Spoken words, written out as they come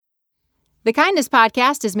The Kindness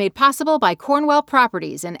Podcast is made possible by Cornwell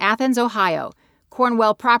Properties in Athens, Ohio.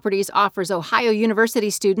 Cornwell Properties offers Ohio University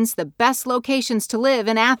students the best locations to live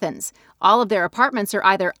in Athens. All of their apartments are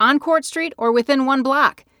either on Court Street or within one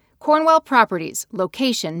block. Cornwell Properties.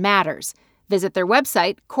 Location matters. Visit their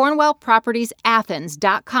website,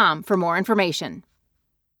 cornwellpropertiesathens.com, for more information.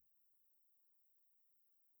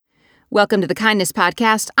 Welcome to the Kindness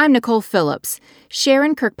Podcast. I'm Nicole Phillips.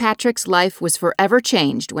 Sharon Kirkpatrick's life was forever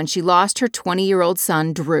changed when she lost her 20-year-old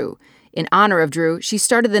son, Drew. In honor of Drew, she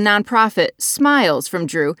started the nonprofit Smiles from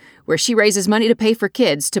Drew, where she raises money to pay for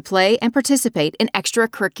kids to play and participate in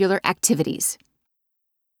extracurricular activities.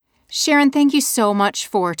 Sharon, thank you so much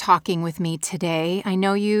for talking with me today. I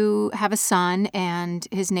know you have a son, and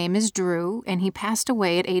his name is Drew, and he passed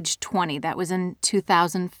away at age 20. That was in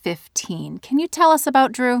 2015. Can you tell us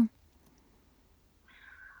about Drew?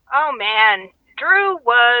 Oh, man. Drew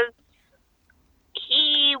was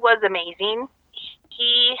amazing.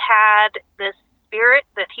 He had this spirit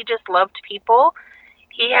that he just loved people.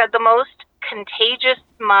 He had the most contagious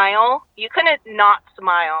smile. You couldn't not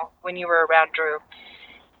smile when you were around Drew.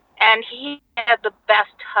 And he had the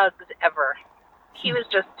best hugs ever. He was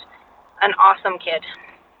just an awesome kid.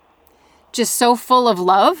 Just so full of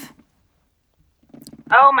love?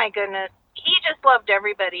 Oh, my goodness. He just loved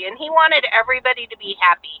everybody, and he wanted everybody to be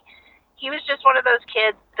happy. He was just one of those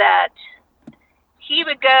kids that he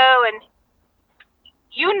would go, and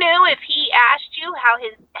you knew if he asked you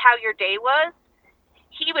how your day was,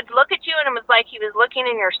 he would look at you, and it was like he was looking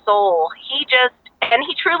in your soul. He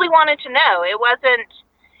truly wanted to know. It wasn't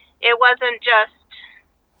just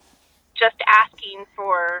asking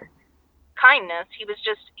for kindness.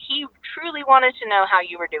 He truly wanted to know how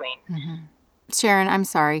you were doing. Mm-hmm. Sharon, I'm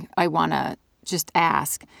sorry. I want to just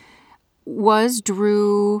ask. Was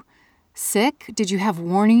Drew sick? Did you have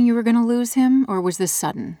warning you were going to lose him, or was this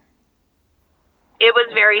sudden? It was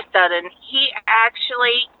very sudden. He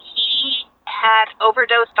had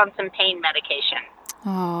overdosed on some pain medication.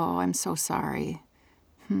 Oh, I'm so sorry.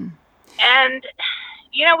 And,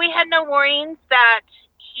 we had no warnings that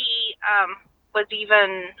he was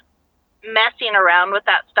even messing around with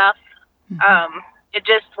that stuff. Mm-hmm. It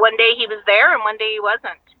just, one day he was there and one day he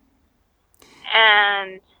wasn't.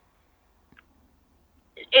 And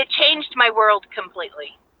it changed my world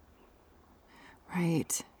completely.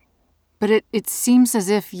 Right. But it seems as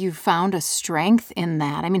if you found a strength in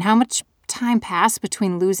that. I mean, how much time passed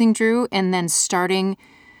between losing Drew and then starting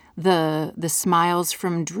the Smiles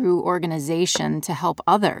from Drew organization to help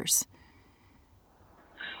others?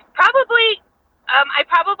 I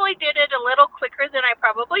probably did it a little quicker than I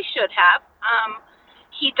probably should have.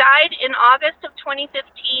 He died in August of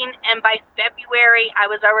 2015, and by February, I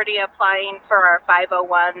was already applying for our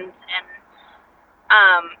 501s and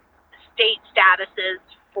state statuses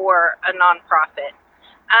for a nonprofit.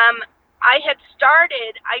 I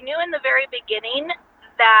knew in the very beginning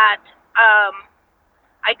that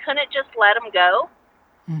I couldn't just let him go.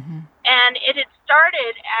 Mm-hmm. And it had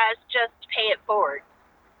started as just pay it forward.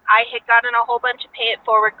 I had gotten a whole bunch of pay it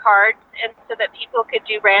forward cards, and so that people could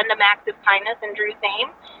do random acts of kindness in Drew's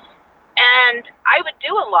name. And I would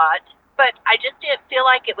do a lot, but I just didn't feel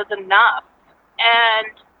like it was enough.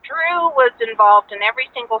 And Drew was involved in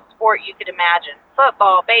every single sport you could imagine: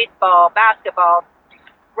 football, baseball, basketball,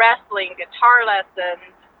 wrestling, guitar lessons,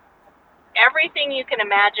 everything you can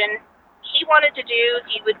imagine he wanted to do,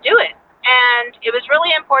 he would do it. And it was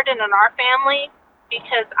really important in our family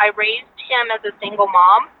because I raised him as a single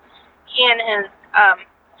mom, he and his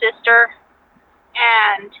sister,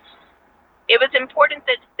 and it was important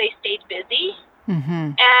that they stayed busy.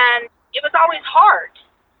 Mm-hmm. And it was always hard.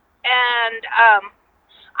 And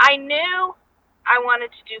I knew I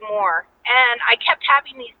wanted to do more. And I kept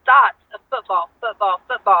having these thoughts of football.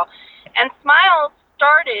 And Smiles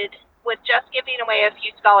started with just giving away a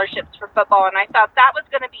few scholarships for football. And I thought that was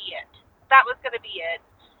going to be it.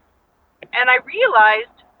 And I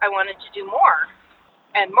realized I wanted to do more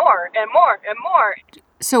and more and more and more.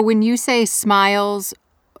 So when you say Smiles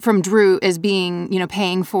from Drew as being,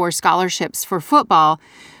 paying for scholarships for football,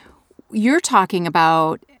 you're talking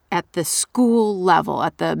about at the school level,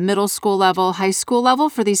 at the middle school level, high school level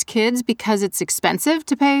for these kids because it's expensive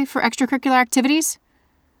to pay for extracurricular activities?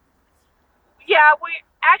 Yeah, we're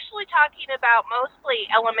actually talking about mostly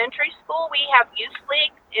elementary school. We have youth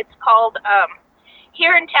leagues. It's called,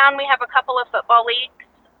 here in town we have a couple of football leagues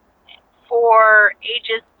for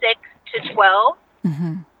ages 6 to 12.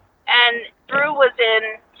 Mm-hmm. And Drew was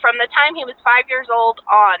from the time he was 5 years old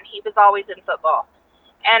on, he was always in football.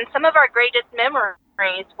 And some of our greatest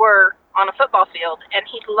memories were on a football field, and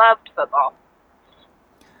he loved football.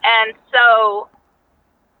 And so,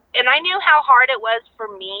 and I knew how hard it was for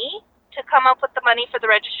me to come up with the money for the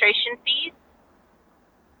registration fees.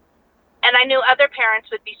 And I knew other parents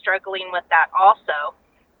would be struggling with that also.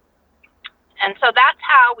 And so that's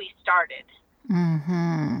how we started.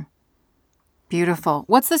 Mm-hmm. Beautiful.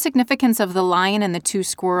 What's the significance of the lion and the two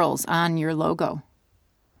squirrels on your logo?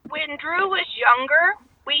 When Drew was younger,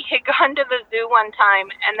 we had gone to the zoo one time,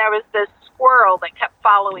 and there was this squirrel that kept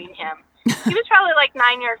following him. He was probably like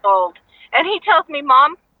 9 years old. And he tells me,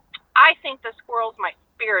 Mom, I think the squirrel's my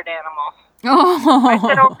spirit animal. Oh. I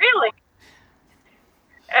said, oh, really?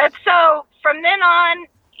 And so from then on,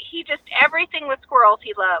 everything with squirrels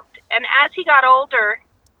he loved. And as he got older,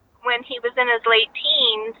 when he was in his late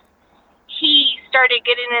teens, he started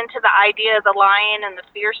getting into the idea of the lion and the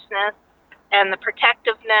fierceness and the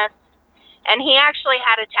protectiveness. And he actually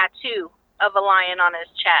had a tattoo of a lion on his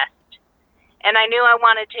chest. And I knew I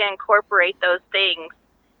wanted to incorporate those things.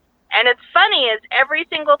 And it's funny is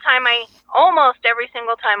almost every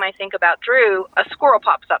single time I think about Drew, a squirrel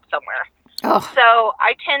pops up somewhere. Oh. So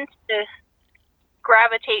I tend to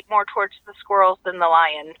gravitate more towards the squirrels than the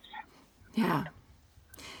lions. Yeah.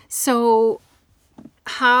 So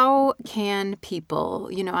how can people,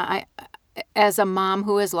 I as a mom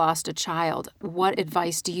who has lost a child, what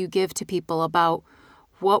advice do you give to people about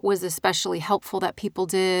what was especially helpful that people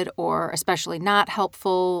did or especially not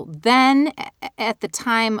helpful then at the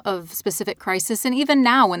time of specific crisis and even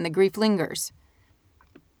now when the grief lingers?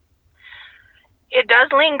 It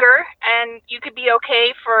does linger, and you could be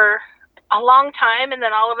okay for a long time, and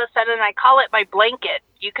then all of a sudden, I call it my blanket.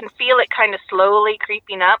 You can feel it kind of slowly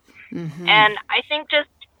creeping up. Mm-hmm. And I think just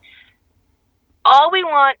all we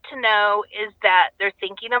want to know is that they're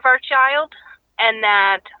thinking of our child and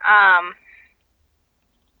that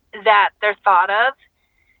they're thought of.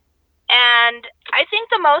 And I think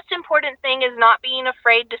the most important thing is not being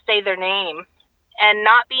afraid to say their name and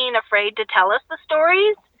not being afraid to tell us the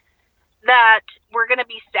stories that we're going to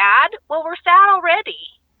be sad. Well, we're sad already.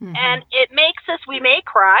 Mm-hmm. And it makes us, we may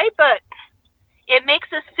cry, but it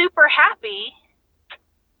makes us super happy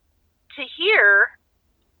to hear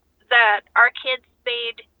that our kids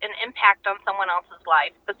made an impact on someone else's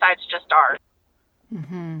life besides just ours.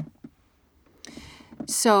 Mm-hmm.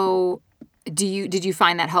 So did you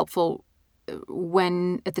find that helpful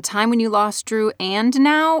at the time when you lost Drew and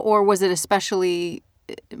now, or was it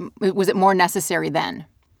more necessary then?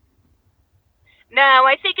 No,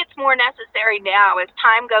 I think it's more necessary now. As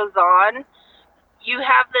time goes on, you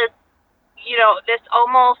have this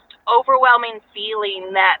almost overwhelming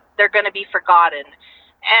feeling that they're going to be forgotten.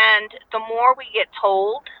 And the more we get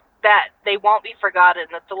told that they won't be forgotten,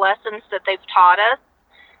 that the lessons that they've taught us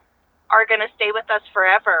are going to stay with us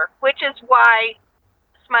forever, which is why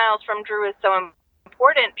Smiles from Drew is so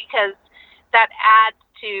important, because that adds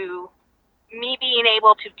to me being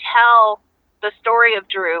able to tell the story of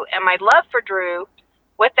Drew and my love for Drew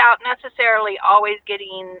without necessarily always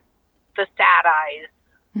getting the sad eyes.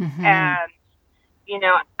 Mm-hmm. And,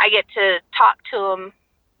 I get to talk to him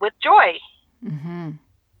with joy. Mm-hmm.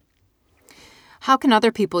 How can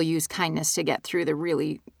other people use kindness to get through the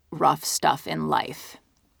really rough stuff in life?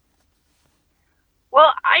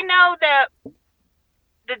 Well, I know that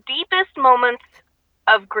the deepest moments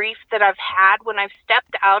of grief that I've had when I've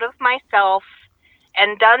stepped out of myself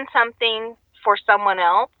and done something for someone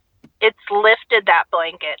else, it's lifted that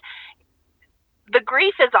blanket. The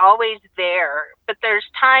grief is always there, but there's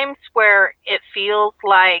times where it feels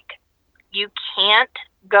like you can't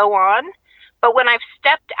go on. But when I've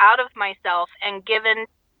stepped out of myself and given,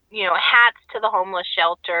 hats to the homeless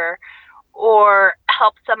shelter or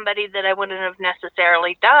helped somebody that I wouldn't have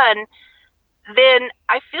necessarily done, then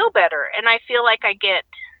I feel better. And I feel like I get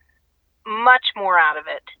much more out of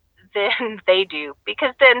it than they do,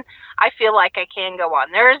 because then I feel like I can go on.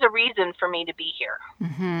 There is a reason for me to be here.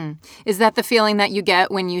 Mm-hmm. Is that the feeling that you get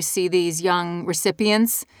when you see these young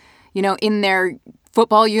recipients, in their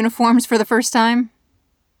football uniforms for the first time?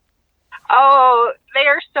 Oh, they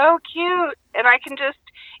are so cute. And I can just,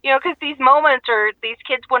 because these moments these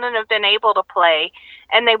kids wouldn't have been able to play,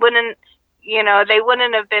 and they wouldn't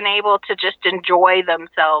have been able to just enjoy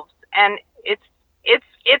themselves. And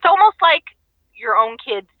it's almost like your own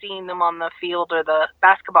kids seeing them on the field or the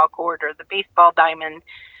basketball court or the baseball diamond.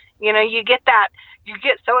 You get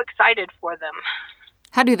so excited for them.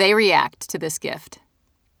 How do they react to this gift?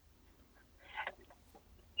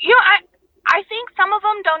 I think some of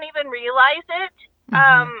them don't even realize it,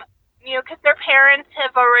 Mm-hmm. because their parents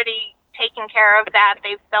have already taken care of that.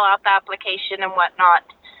 They fill out the application and whatnot.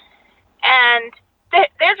 And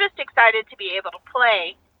they're just excited to be able to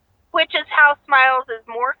play, which is how Smiles is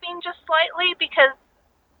morphing just slightly, because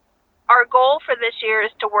our goal for this year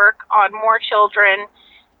is to work on more children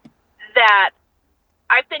that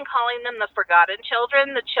I've been calling them the forgotten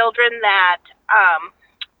children, the children that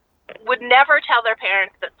would never tell their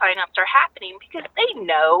parents that sign-ups are happening because they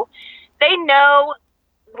know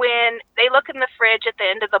when they look in the fridge at the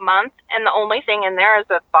end of the month and the only thing in there is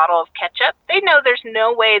a bottle of ketchup, they know there's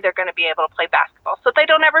no way they're going to be able to play basketball. So they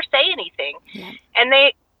don't ever say anything. Yeah. And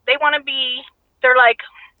they want to be, they're like,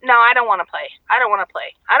 no, I don't want to play. I don't want to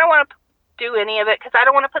play. I don't want to do any of it because I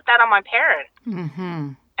don't want to put that on my parents.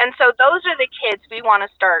 Mm-hmm. And so those are the kids we want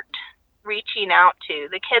to start reaching out to,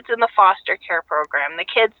 the kids in the foster care program, the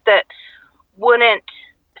kids that wouldn't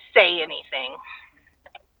say anything.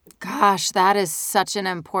 Gosh, that is such an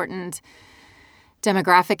important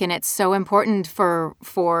demographic, and it's so important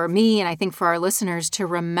for me and I think for our listeners to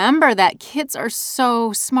remember that kids are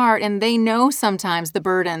so smart and they know sometimes the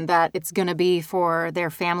burden that it's going to be for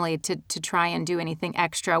their family to try and do anything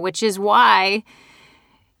extra, which is why,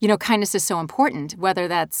 kindness is so important, whether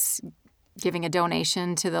that's giving a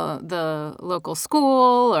donation to the local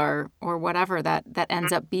school or whatever that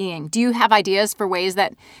ends up being. Do you have ideas for ways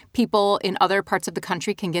that people in other parts of the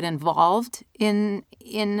country can get involved in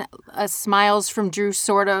a Smiles from Drew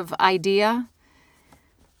sort of idea?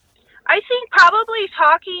 I think probably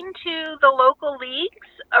talking to the local leagues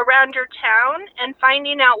around your town and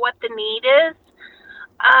finding out what the need is.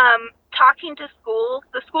 Talking to schools,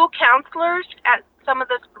 the school counselors at some of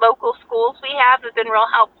the local schools we have been real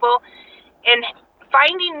helpful in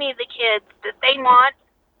finding me the kids that they want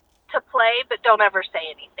to play but don't ever say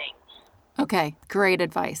anything. Okay, great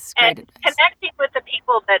advice. Connecting with the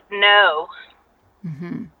people that know.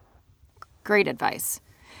 Mm-hmm. Great advice.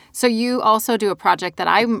 So you also do a project that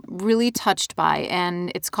I'm really touched by,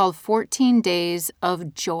 and it's called 14 Days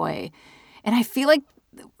of Joy. And I feel like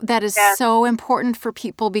that is so important for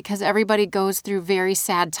people because everybody goes through very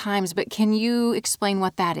sad times. But can you explain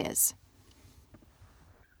what that is?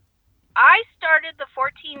 I started the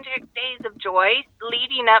 14 Days of Joy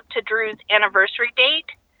leading up to Drew's anniversary date.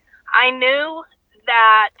 I knew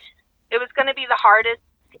that it was going to be the hardest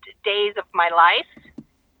days of my life.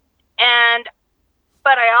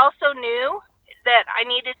 But I also knew that I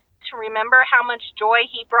needed to remember how much joy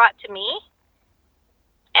he brought to me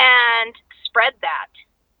and spread that.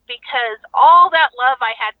 Because all that love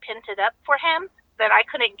I had pinted up for him that I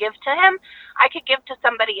couldn't give to him, I could give to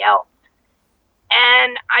somebody else.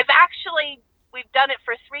 And we've done it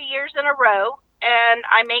for 3 years in a row, and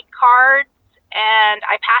I make cards, and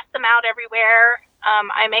I pass them out everywhere.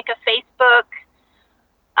 I make a Facebook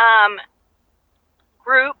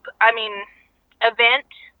event,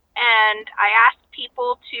 and I ask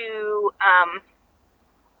people to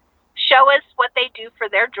show us what they do for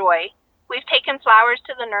their joy. We've taken flowers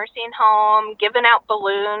to the nursing home, given out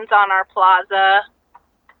balloons on our plaza.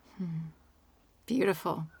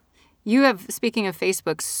 Beautiful. You have, speaking of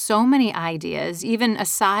Facebook, so many ideas, even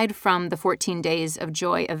aside from the 14 Days of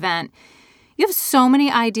Joy event. You have so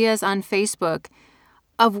many ideas on Facebook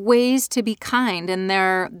of ways to be kind, and they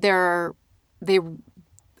are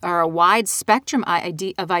a wide spectrum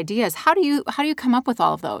of ideas. How do you come up with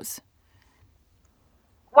all of those?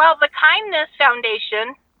 Well, the Kindness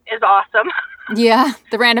Foundation is awesome. Yeah,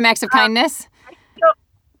 the Random Acts of Kindness.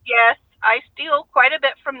 I steal quite a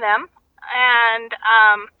bit from them, and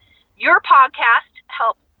your podcast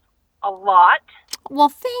helps a lot. Well,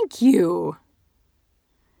 thank you.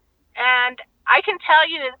 And I can tell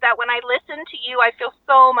you is that when I listen to you, I feel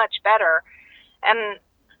so much better. And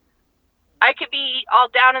I could be all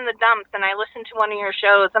down in the dumps and I listen to one of your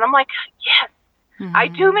shows and I'm like, yes, I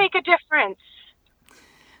do make a difference.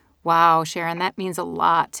 Wow, Sharon, that means a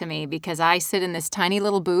lot to me because I sit in this tiny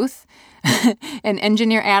little booth and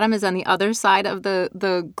Engineer Adam is on the other side of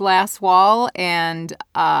the glass wall and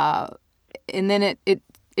then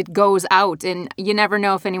it goes out and you never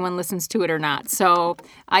know if anyone listens to it or not. So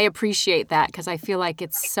I appreciate that because I feel like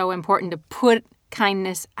it's so important to put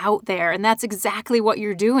kindness out there. And that's exactly what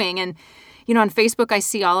you're doing. And, on Facebook, I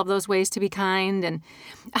see all of those ways to be kind. And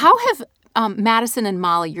how have Madison and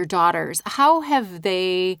Molly, your daughters, how have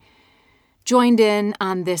they joined in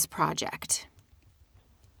on this project?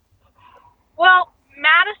 Well,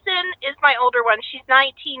 Madison is my older one. She's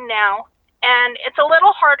 19 now. And it's a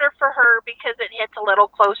little harder for her because it hits a little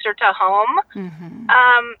closer to home. Mm-hmm.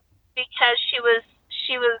 Because she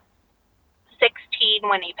was 16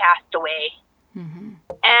 when he passed away. Mm-hmm.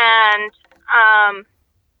 And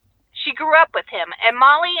she grew up with him. And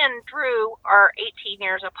Molly and Drew are 18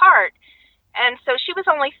 years apart. And so she was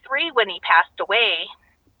only 3 when he passed away.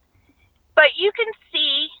 But you can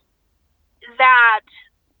see that,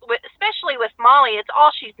 especially with Molly, it's all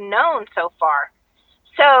she's known so far.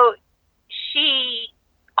 So she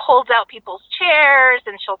holds out people's chairs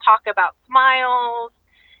and she'll talk about smiles.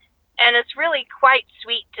 And it's really quite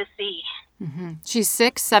sweet to see. Mm-hmm. She's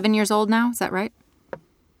 7 years old now. Is that right?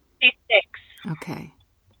 She's 6. Okay.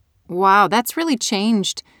 Wow, that's really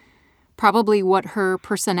changed probably what her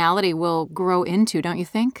personality will grow into, don't you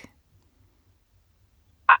think?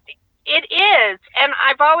 It is. And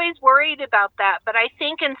I've always worried about that. But I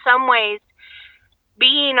think in some ways,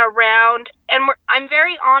 being around, and I'm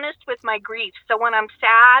very honest with my grief. So when I'm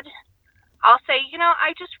sad, I'll say,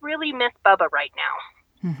 I just really miss Bubba right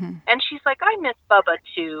now. Mm-hmm. And she's like, I miss Bubba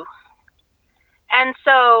too. And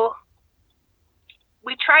so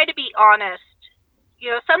we try to be honest.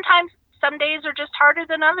 Sometimes some days are just harder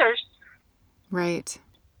than others. Right.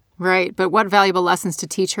 But what valuable lessons to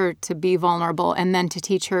teach her to be vulnerable, and then to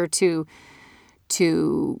teach her to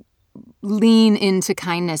lean into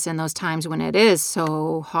kindness in those times when it is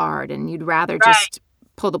so hard and you'd rather just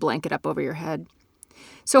pull the blanket up over your head.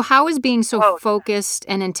 So how has being so focused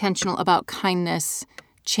and intentional about kindness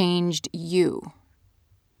changed you?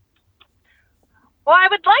 Well, I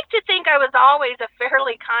would like to think I was always a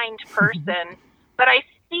fairly kind person, but I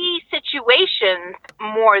see situations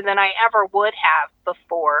more than I ever would have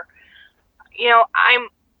before.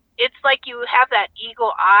 It's like you have that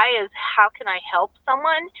eagle eye as how can I help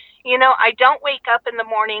someone? I don't wake up in the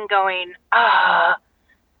morning going,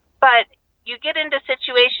 but you get into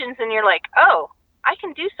situations and you're like, oh, I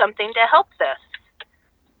can do something to help this.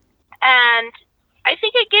 And I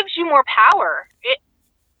think it gives you more power. It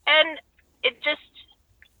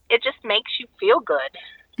just makes you feel good.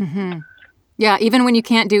 Mm-hmm. Yeah, even when you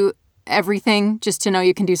can't do everything, just to know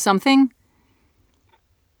you can do something.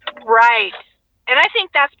 Right. And I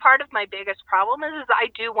think that's part of my biggest problem is I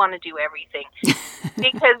do want to do everything.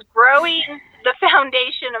 Because growing the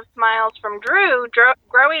foundation of Smiles from Drew,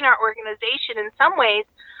 growing our organization in some ways,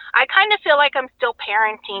 I kind of feel like I'm still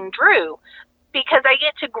parenting Drew because I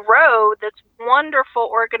get to grow this wonderful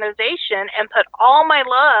organization and put all my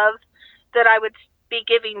love that I would be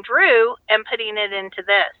giving Drew and putting it into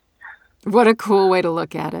this. What a cool way to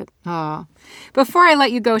look at it. Oh. Before I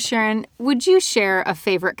let you go, Sharon, would you share a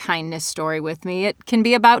favorite kindness story with me? It can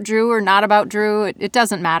be about Drew or not about Drew. It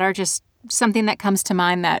doesn't matter. Just something that comes to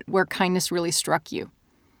mind where kindness really struck you.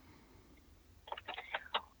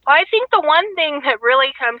 Well, I think the one thing that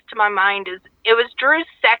really comes to my mind is it was Drew's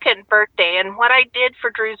 2nd birthday. And what I did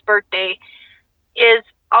for Drew's birthday is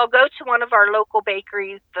I'll go to one of our local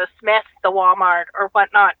bakeries, the Smith's, the Walmart, or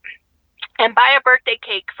whatnot, and buy a birthday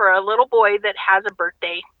cake for a little boy that has a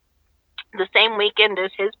birthday the same weekend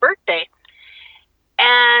as his birthday.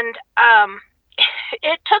 And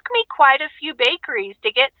it took me quite a few bakeries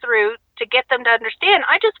to get through to get them to understand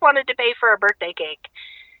I just wanted to pay for a birthday cake.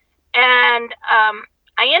 And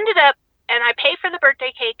I ended up, and I pay for the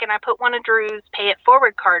birthday cake, and I put one of Drew's pay it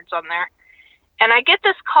forward cards on there. And I get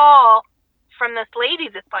this call from this lady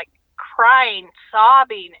that's like crying,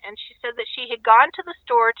 sobbing, and she said that she had gone to the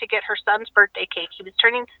store to get her son's birthday cake. He was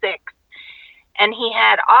turning 6, and he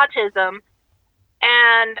had autism,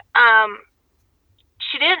 and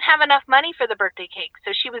she didn't have enough money for the birthday cake,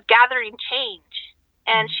 so she was gathering change,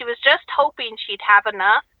 and she was just hoping she'd have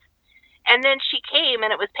enough, and then she came,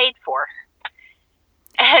 and it was paid for.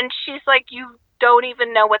 And she's like, you don't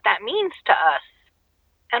even know what that means to us.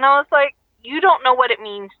 And I was like, you don't know what it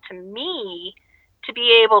means to me to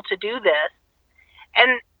be able to do this.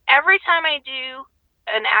 And every time I do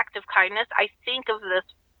an act of kindness, I think of this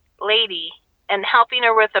lady and helping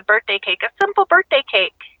her with a birthday cake, a simple birthday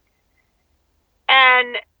cake.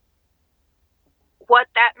 And what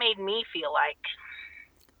that made me feel like.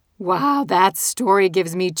 Wow, that story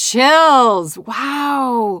gives me chills.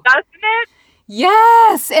 Wow. Doesn't it?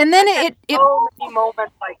 Yes. And then it so many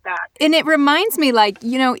moments like that. And it reminds me,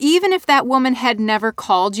 even if that woman had never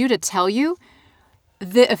called you to tell you,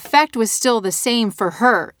 the effect was still the same for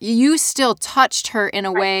her. You still touched her in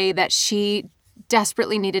a way that she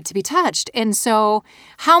desperately needed to be touched. And so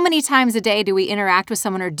how many times a day do we interact with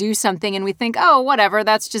someone or do something and we think, oh, whatever,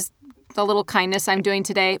 that's just the little kindness I'm doing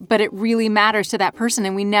today, but it really matters to that person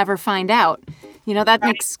and we never find out. That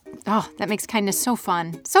makes kindness so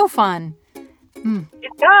fun. So fun. Mm.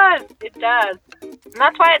 It does. And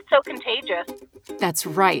that's why it's so contagious. That's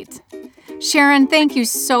right. Sharon, thank you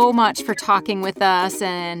so much for talking with us,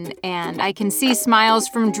 and I can see Smiles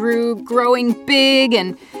from Drew growing big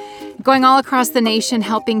and going all across the nation,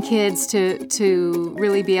 helping kids to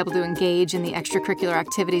really be able to engage in the extracurricular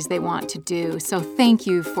activities they want to do. So thank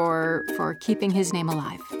you for keeping his name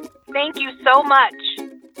alive. Thank you so much.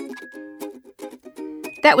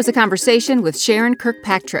 That was a conversation with Sharon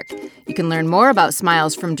Kirkpatrick. You can learn more about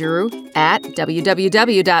Smiles from Drew at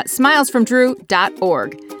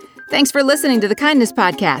www.smilesfromdrew.org. Thanks for listening to The Kindness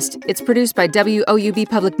Podcast. It's produced by WOUB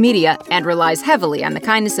Public Media and relies heavily on the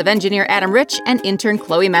kindness of engineer Adam Rich and intern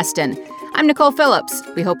Chloe Meston. I'm Nicole Phillips.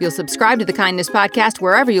 We hope you'll subscribe to The Kindness Podcast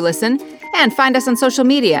wherever you listen and find us on social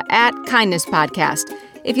media at Kindness Podcast.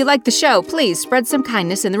 If you like the show, please spread some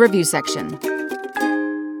kindness in the review section.